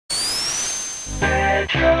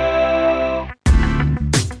Retro.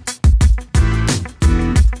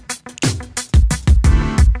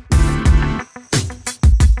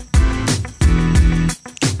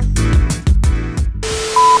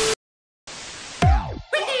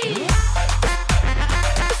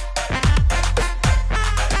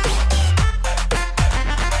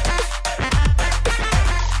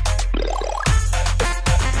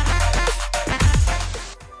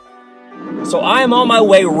 So I am on my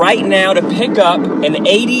way right now to pick up an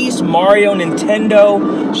 80's Mario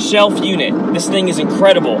Nintendo shelf unit. This thing is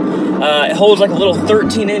incredible. It holds like a little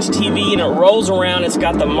 13-inch TV and it rolls around. It's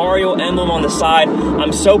got the Mario emblem on the side.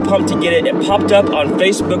 I'm so pumped to get it. It popped up on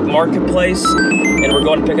Facebook Marketplace and we're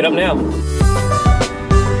going to pick it up now.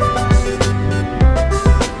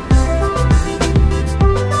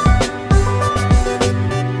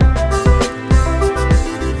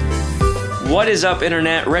 What is up,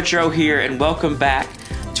 Internet? Retro here, and welcome back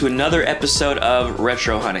to another episode of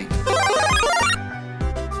Retro Hunting.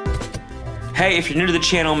 Hey, if you're new to the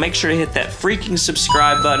channel, make sure to hit that freaking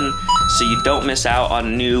subscribe button so you don't miss out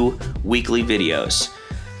on new weekly videos.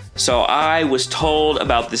 So I was told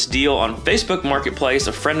about this deal on Facebook Marketplace.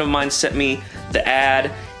 A friend of mine sent me the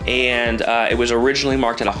ad, and it was originally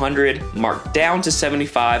marked at 100, marked down to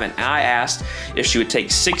 75, and I asked if she would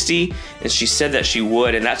take 60, and she said that she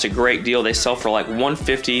would, and that's a great deal. They sell for like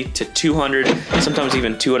 150 to 200, sometimes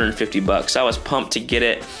even 250 bucks. I was pumped to get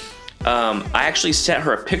it. I actually sent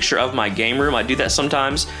her a picture of my game room. I do that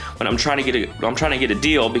sometimes when I'm trying to get a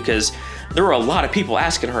deal, because there were a lot of people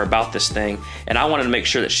asking her about this thing, and I wanted to make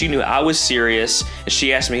sure that she knew I was serious. And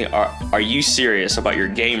she asked me, "Are you serious about your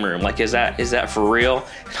game room? Like, is that for real?"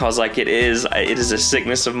 And I was like, "It is. It is a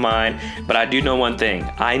sickness of mine, but I do know one thing: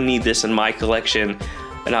 I need this in my collection."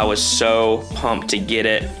 And I was so pumped to get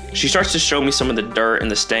it. She starts to show me some of the dirt and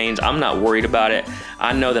the stains. I'm not worried about it.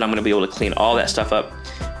 I know that I'm gonna be able to clean all that stuff up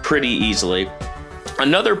pretty easily.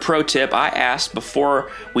 Another pro tip, I asked before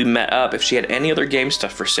we met up if she had any other game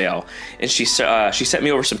stuff for sale, and she sent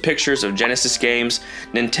me over some pictures of Genesis games,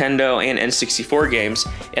 Nintendo, and N64 games,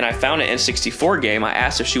 and I found an N64 game. I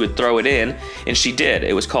asked if she would throw it in, and she did.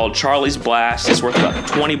 It was called Charlie's Blast. It's worth about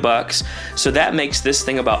 20 bucks, so that makes this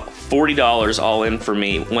thing about $40 all in for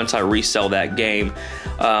me once I resell that game,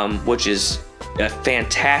 which is a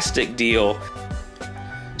fantastic deal.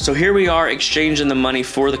 So here we are exchanging the money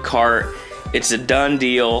for the cart. It's a done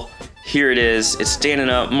deal. Here it is. It's standing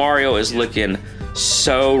up. Mario is looking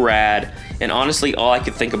so rad. And honestly, all I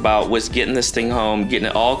could think about was getting this thing home, getting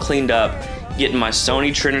it all cleaned up, getting my Sony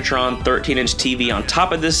Trinitron 13-inch TV on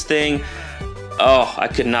top of this thing. Oh, I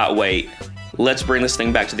could not wait. Let's bring this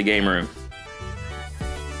thing back to the game room.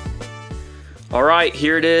 All right,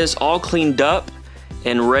 here it is, all cleaned up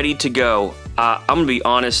and ready to go. I'm gonna be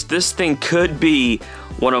honest, this thing could be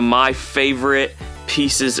one of my favorite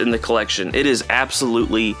pieces in the collection. It is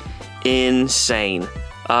absolutely insane.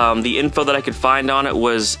 The info that I could find on it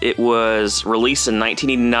was released in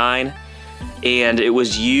 1989, and it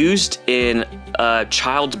was used in a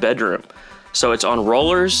child's bedroom. So it's on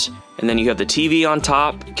rollers, and then you have the TV on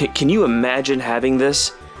top. Can you imagine having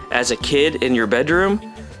this as a kid in your bedroom?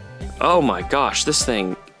 Oh my gosh, this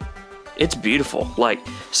thing, it's beautiful. Like,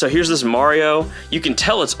 so here's this Mario. You can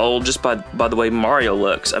tell it's old just by the way Mario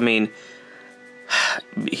looks. I mean,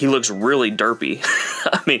 he looks really derpy.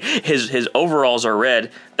 I mean, his overalls are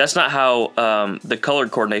red. That's not how the color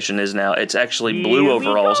coordination is now. It's actually blue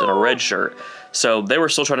overalls and a red shirt. So they were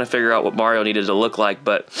still trying to figure out what Mario needed to look like,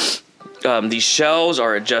 but these shelves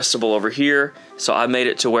are adjustable over here. So I made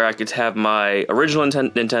it to where I could have my original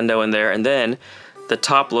Nintendo in there, and then the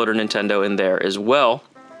top loader Nintendo in there as well.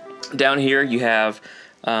 Down here you have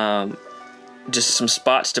just some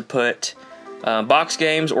spots to put box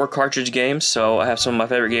games or cartridge games. So I have some of my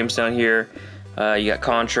favorite games down here. You got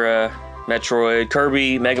Contra, Metroid,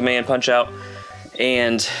 Kirby, Mega Man, Punch-Out,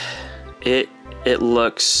 and it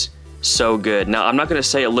looks so good. Now, I'm not gonna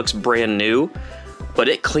say it looks brand new, but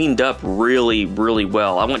it cleaned up really, really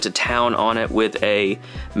well. I went to town on it with a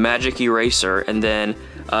magic eraser, and then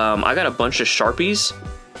I got a bunch of Sharpies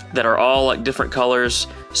that are all like different colors.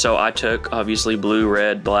 So I took obviously blue,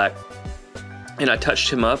 red, black, and I touched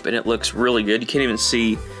him up, and it looks really good. You can't even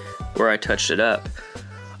see where I touched it up.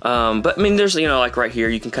 But I mean, there's, you know, like right here,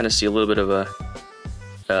 you can kind of see a little bit of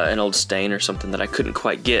an old stain or something that I couldn't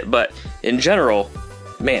quite get. But in general,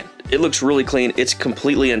 man, it looks really clean. It's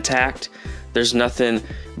completely intact. There's nothing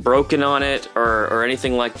broken on it or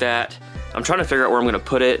anything like that. I'm trying to figure out where I'm gonna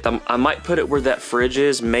put it. I might put it where that fridge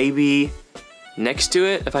is, maybe next to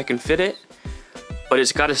it if I can fit it. But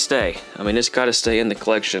it's gotta stay. I mean, it's gotta stay in the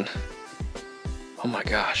collection. Oh my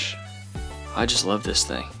gosh, I just love this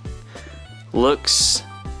thing. Looks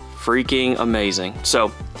freaking amazing.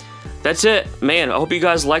 So that's it, man. I hope you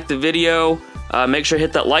guys liked the video. Make sure to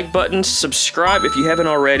hit that like button, subscribe if you haven't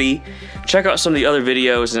already. Check out some of the other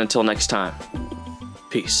videos, and until next time,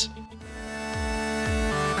 peace.